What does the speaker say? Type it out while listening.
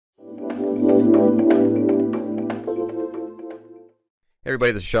Hey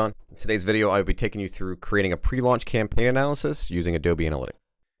everybody, this is Sean. In today's video, I'll be taking you through creating a pre-launch campaign analysis using Adobe Analytics.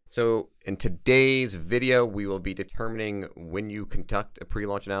 So in today's video, we will be determining when you conduct a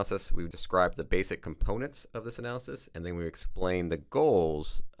pre-launch analysis. We describe the basic components of this analysis, and then we explain the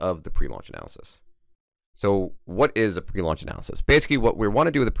goals of the pre-launch analysis. So what is a pre-launch analysis? Basically, what we want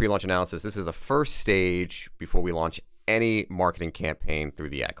to do with a pre-launch analysis, this is the first stage before we launch any marketing campaign through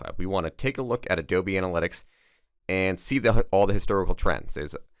the ad cloud. We want to take a look at Adobe Analytics and see all the historical trends.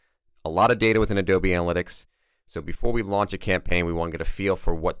 There's a lot of data within Adobe Analytics. So before we launch a campaign, we want to get a feel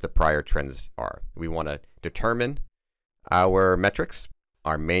for what the prior trends are. We want to determine our metrics,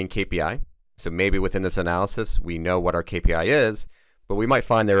 our main KPI. So maybe within this analysis, we know what our KPI is, but we might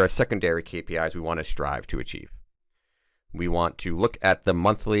find there are secondary KPIs we want to strive to achieve. We want to look at the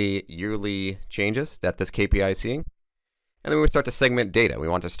monthly, yearly changes that this KPI is seeing. And then we start to segment data. We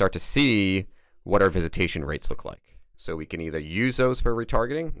want to start to see what our visitation rates look like. So we can either use those for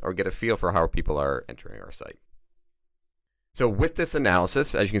retargeting or get a feel for how people are entering our site. So with this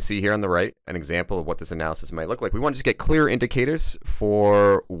analysis, as you can see here on the right, an example of what this analysis might look like, we want to just get clear indicators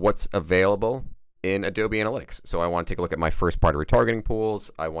for what's available in Adobe Analytics. So I want to take a look at my first party retargeting pools.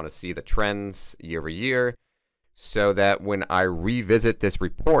 I want to see the trends year over year so that when I revisit this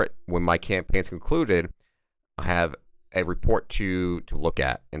report, when my campaign's concluded, I have a report to look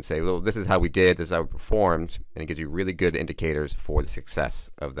at and say, well, this is how we did, this is how we performed, and it gives you really good indicators for the success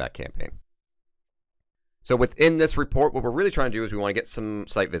of that campaign. So within this report, what we're really trying to do is we want to get some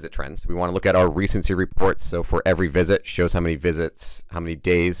site visit trends. We want to look at our recency reports. So for every visit, shows how many visits, how many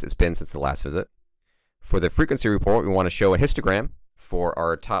days it's been since the last visit. For the frequency report, we want to show a histogram for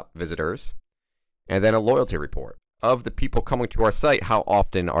our top visitors, and then a loyalty report of the people coming to our site, how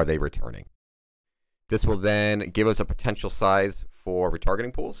often are they returning. This will then give us a potential size for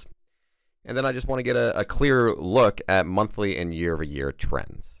retargeting pools. And then I just want to get a clear look at monthly and year-over-year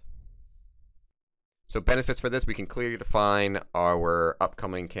trends. So benefits for this, we can clearly define our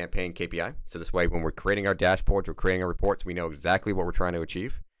upcoming campaign KPI. So this way, when we're creating our dashboards, we're creating our reports, we know exactly what we're trying to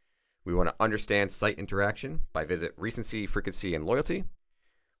achieve. We want to understand site interaction by visit recency, frequency, and loyalty.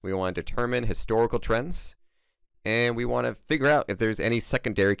 We want to determine historical trends. And we want to figure out if there's any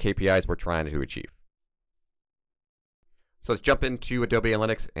secondary KPIs we're trying to achieve. So let's jump into Adobe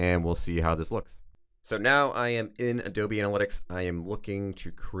Analytics and we'll see how this looks. So now I am in Adobe Analytics. I am looking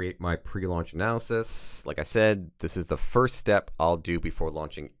to create my pre-launch analysis. Like I said, this is the first step I'll do before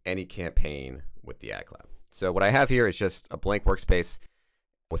launching any campaign with the ad cloud. So what I have here is just a blank workspace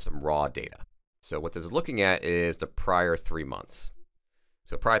with some raw data. So what this is looking at is the prior 3 months.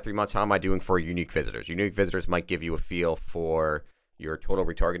 So prior 3 months, how am I doing for unique visitors? Unique visitors might give you a feel for your total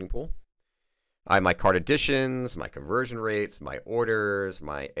retargeting pool. I have my cart additions, my conversion rates, my orders,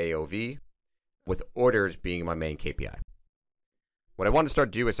 my AOV, with orders being my main KPI. What I want to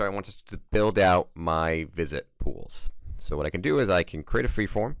start to do is I want to build out my visit pools. So what I can do is I can create a free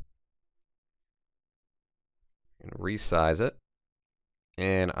form and resize it.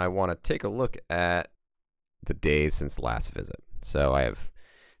 And I want to take a look at the days since last visit. So I have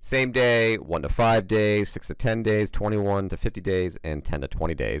same day, 1 to 5 days, 6 to 10 days, 21 to 50 days, and 10 to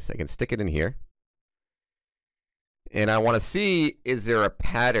 20 days. I can stick it in here. And I want to see, is there a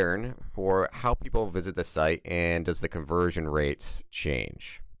pattern for how people visit the site and does the conversion rates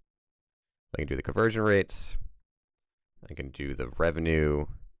change? I can do the conversion rates. I can do the revenue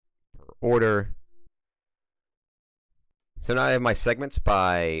per order. So now I have my segments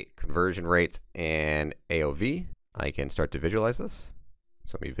by conversion rates and AOV. I can start to visualize this.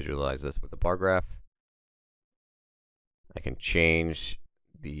 So let me visualize this with a bar graph. I can change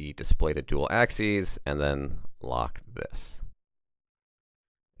the display to dual axes and then lock this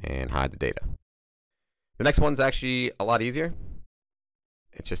and hide the data. The next one's actually a lot easier.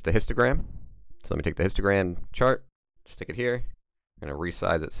 It's just a histogram. So let me take the histogram chart, stick it here. I'm going to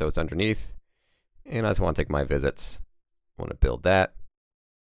resize it so it's underneath. And I just want to take my visits. I want to build that.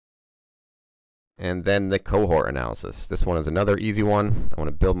 And then the cohort analysis. This one is another easy one. I want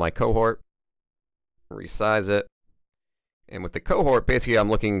to build my cohort, resize it. And with the cohort, basically I'm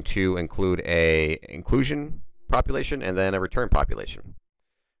looking to include a inclusion population and then a return population.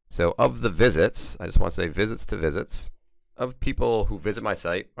 So of the visits, I just want to say visits to visits, of people who visit my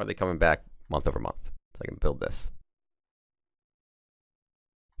site, are they coming back month over month? So I can build this.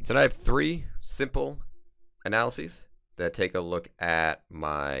 So now I have 3 simple analyses that take a look at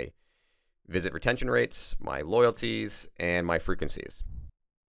my visit retention rates, my loyalties, and my frequencies.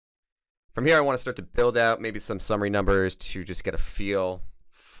 From here, I want to start to build out maybe some summary numbers to just get a feel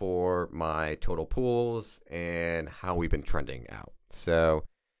for my total pools and how we've been trending out. So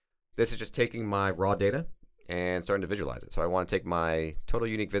this is just taking my raw data and starting to visualize it. So I want to take my total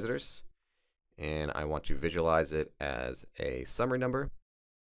unique visitors and I want to visualize it as a summary number.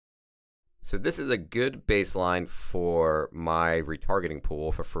 So this is a good baseline for my retargeting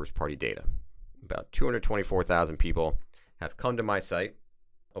pool for first-party data. About 224,000 people have come to my site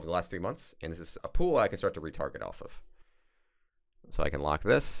over the last 3 months, and this is a pool I can start to retarget off of. So I can lock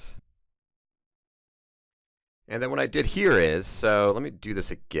this. And then what I did here is, so let me do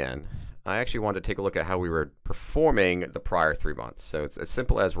this again. I actually wanted to take a look at how we were performing the prior 3 months. So it's as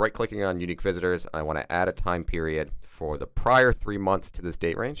simple as right-clicking on unique visitors. I want to add a time period for the prior 3 months to this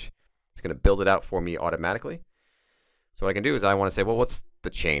date range. It's going to build it out for me automatically. So what I can do is I want to say, well, what's the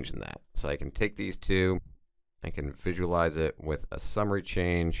change in that? So I can take these two, I can visualize it with a summary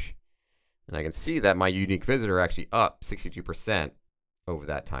change, and I can see that my unique visitor are actually up 62% over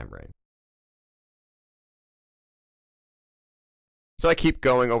that time frame. So I keep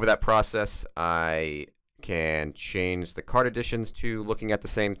going over that process. I can change the cart additions to looking at the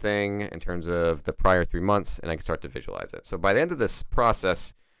same thing in terms of the prior 3 months, and I can start to visualize it. So by the end of this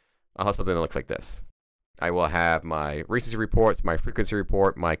process, I'll have something that looks like this. I will have my recency reports, my frequency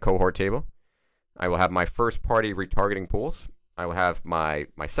report, my cohort table. I will have my first-party retargeting pools. I will have my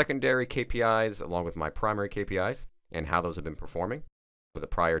secondary KPIs along with my primary KPIs and how those have been performing for the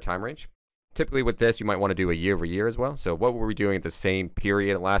prior time range. Typically with this, you might want to do a year over year as well. So what were we doing at the same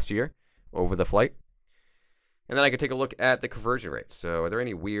period last year over the flight? And then I could take a look at the conversion rates. So are there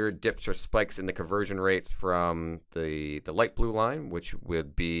any weird dips or spikes in the conversion rates from the light blue line, which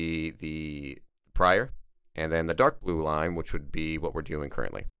would be the prior, and then the dark blue line, which would be what we're doing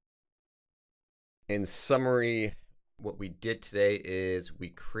currently. In summary, what we did today is we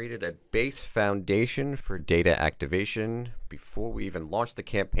created a base foundation for data activation. Before we even launched the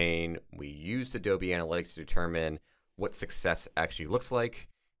campaign, we used Adobe Analytics to determine what success actually looks like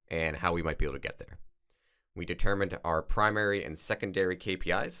and how we might be able to get there. We determined our primary and secondary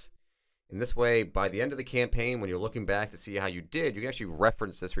KPIs. In this way, by the end of the campaign, when you're looking back to see how you did, you can actually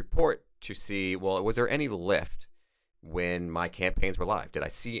reference this report to see, well, was there any lift when my campaigns were live? Did I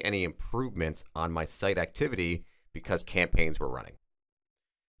see any improvements on my site activity because campaigns were running?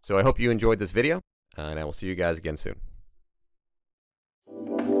 So I hope you enjoyed this video, and I will see you guys again soon.